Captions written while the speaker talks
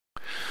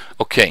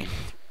Okay,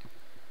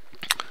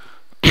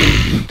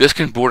 this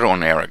can border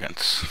on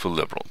arrogance for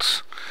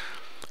liberals.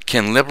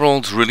 Can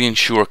liberals really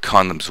ensure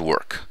condoms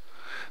work?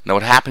 Now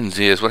what happens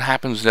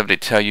whenever they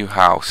tell you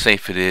how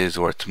safe it is,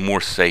 or it's more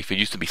safe. It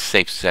used to be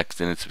safe sex,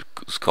 then it's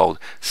called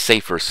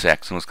safer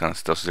sex and this kind of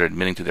stuff, so they're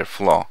admitting to their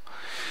flaw.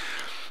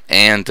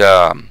 And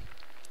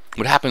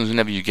what happens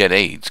whenever you get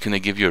AIDS? Can they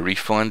give you a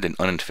refund and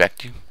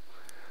uninfect you?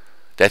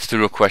 That's the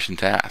real question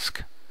to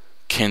ask.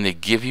 Can they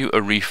give you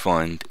a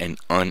refund and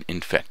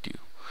uninfect you?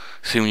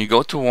 See, when you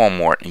go to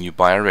Walmart and you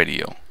buy a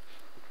radio,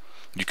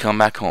 you come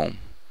back home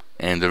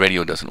and the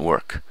radio doesn't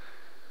work.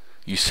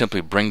 You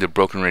simply bring the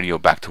broken radio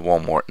back to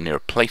Walmart and they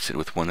replace it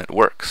with one that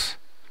works.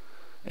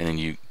 And then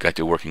you got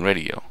your working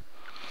radio.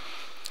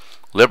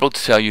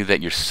 Liberals tell you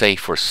that you're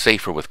safe or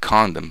safer with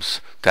condoms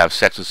to have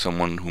sex with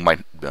someone who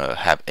might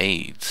have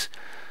AIDS.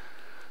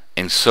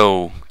 And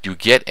so, you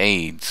get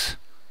AIDS,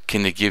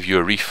 can they give you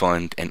a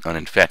refund and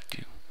uninfect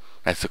you?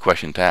 That's the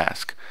question to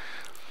ask.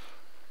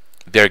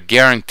 They're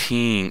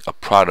guaranteeing a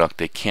product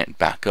they can't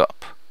back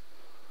up.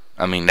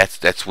 I mean,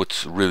 that's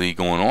what's really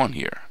going on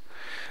here.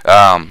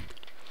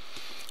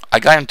 I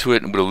got into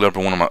it with a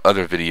liberal in one of my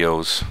other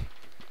videos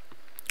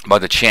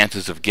about the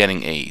chances of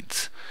getting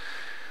AIDS.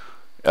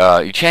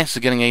 Your chances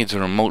of getting AIDS are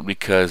remote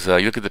because you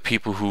look at the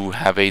people who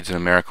have AIDS in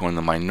America in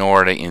the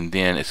minority, and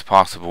then it's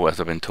possible, as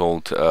I've been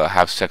told, to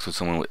have sex with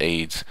someone with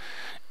AIDS,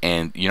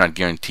 and you're not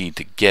guaranteed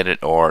to get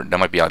it, or that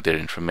might be outdated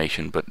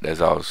information, but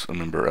as I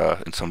remember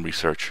in some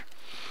research.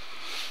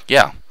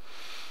 Yeah,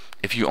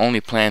 if you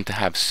only plan to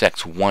have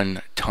sex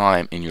one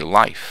time in your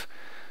life,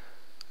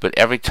 but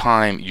every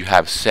time you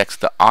have sex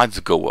the odds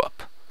go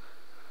up.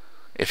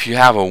 If you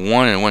have a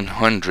 1 in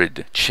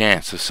 100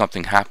 chance of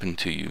something happening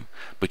to you,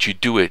 but you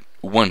do it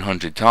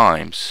 100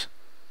 times,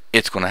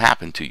 it's going to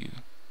happen to you.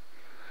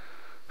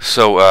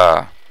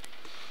 So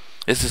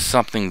this is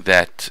something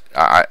that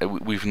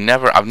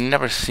I've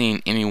never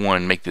seen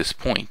anyone make this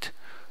point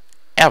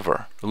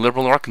ever,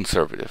 liberal or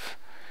conservative.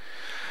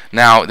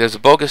 Now, there's a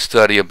bogus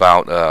study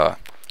about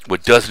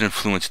what doesn't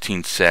influence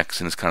teen sex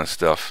and this kind of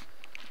stuff.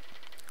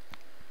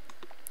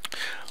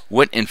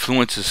 What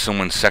influences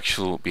someone's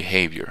sexual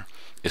behavior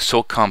is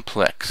so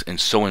complex and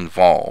so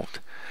involved,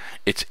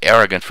 it's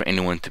arrogant for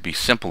anyone to be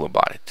simple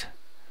about it,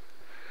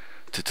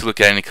 to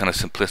look at any kind of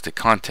simplistic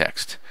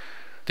context.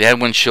 They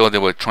had one show they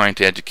were trying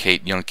to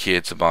educate young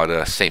kids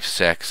about safe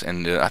sex,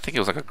 and I think it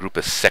was like a group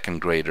of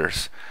second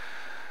graders.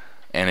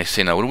 And they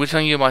say, now, what are we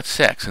telling you about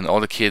sex? And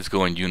all the kids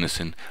go in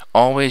unison,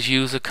 always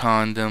use a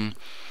condom.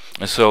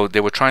 And so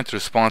they were trying to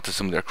respond to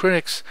some of their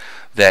critics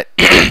that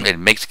it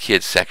makes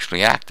kids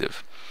sexually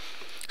active.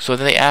 So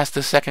they asked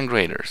the second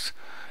graders,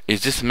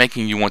 is this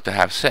making you want to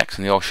have sex?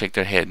 And they all shake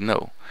their head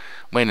no.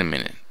 Wait a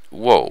minute.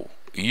 Whoa.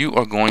 You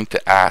are going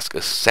to ask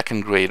a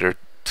second grader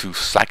to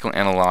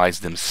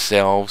psychoanalyze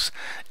themselves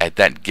at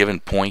that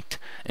given point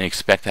and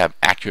expect to have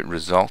accurate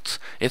results?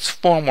 It's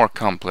far more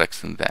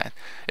complex than that.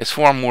 It's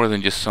far more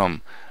than just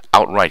some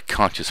outright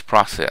conscious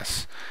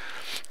process.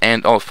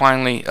 And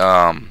finally,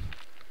 I've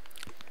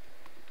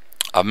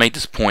made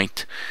this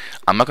point.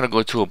 I'm not going to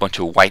go to a bunch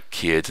of white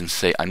kids and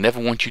say, I never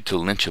want you to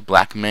lynch a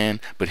black man,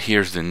 but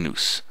here's the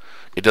noose.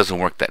 It doesn't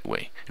work that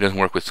way. It doesn't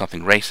work with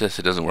something racist.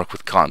 It doesn't work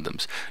with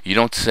condoms. You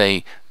don't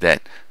say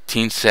that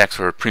teen sex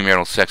or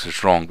premarital sex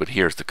is wrong, but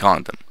here's the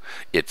condom.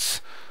 It's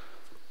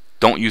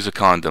don't use a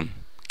condom,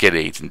 get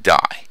AIDS, and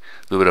die.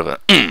 A little bit of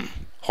a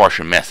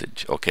harsher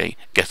message, okay?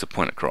 Gets the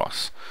point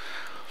across.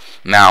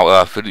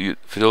 Now, for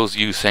those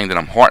of you saying that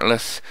I'm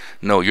heartless,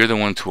 no, you're the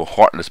ones who are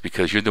heartless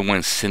because you're the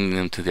ones sending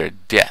them to their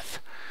death.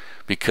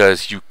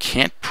 Because you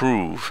can't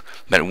prove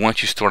that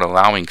once you start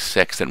allowing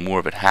sex that more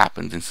of it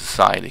happens in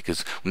society.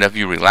 Because whenever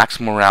you relax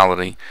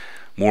morality,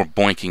 more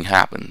boinking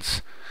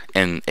happens.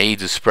 And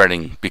AIDS is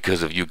spreading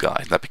because of you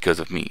guys, not because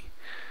of me.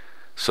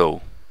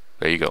 So,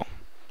 there you go.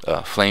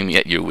 Flame me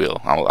at your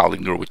will. I'll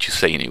ignore what you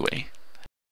say anyway.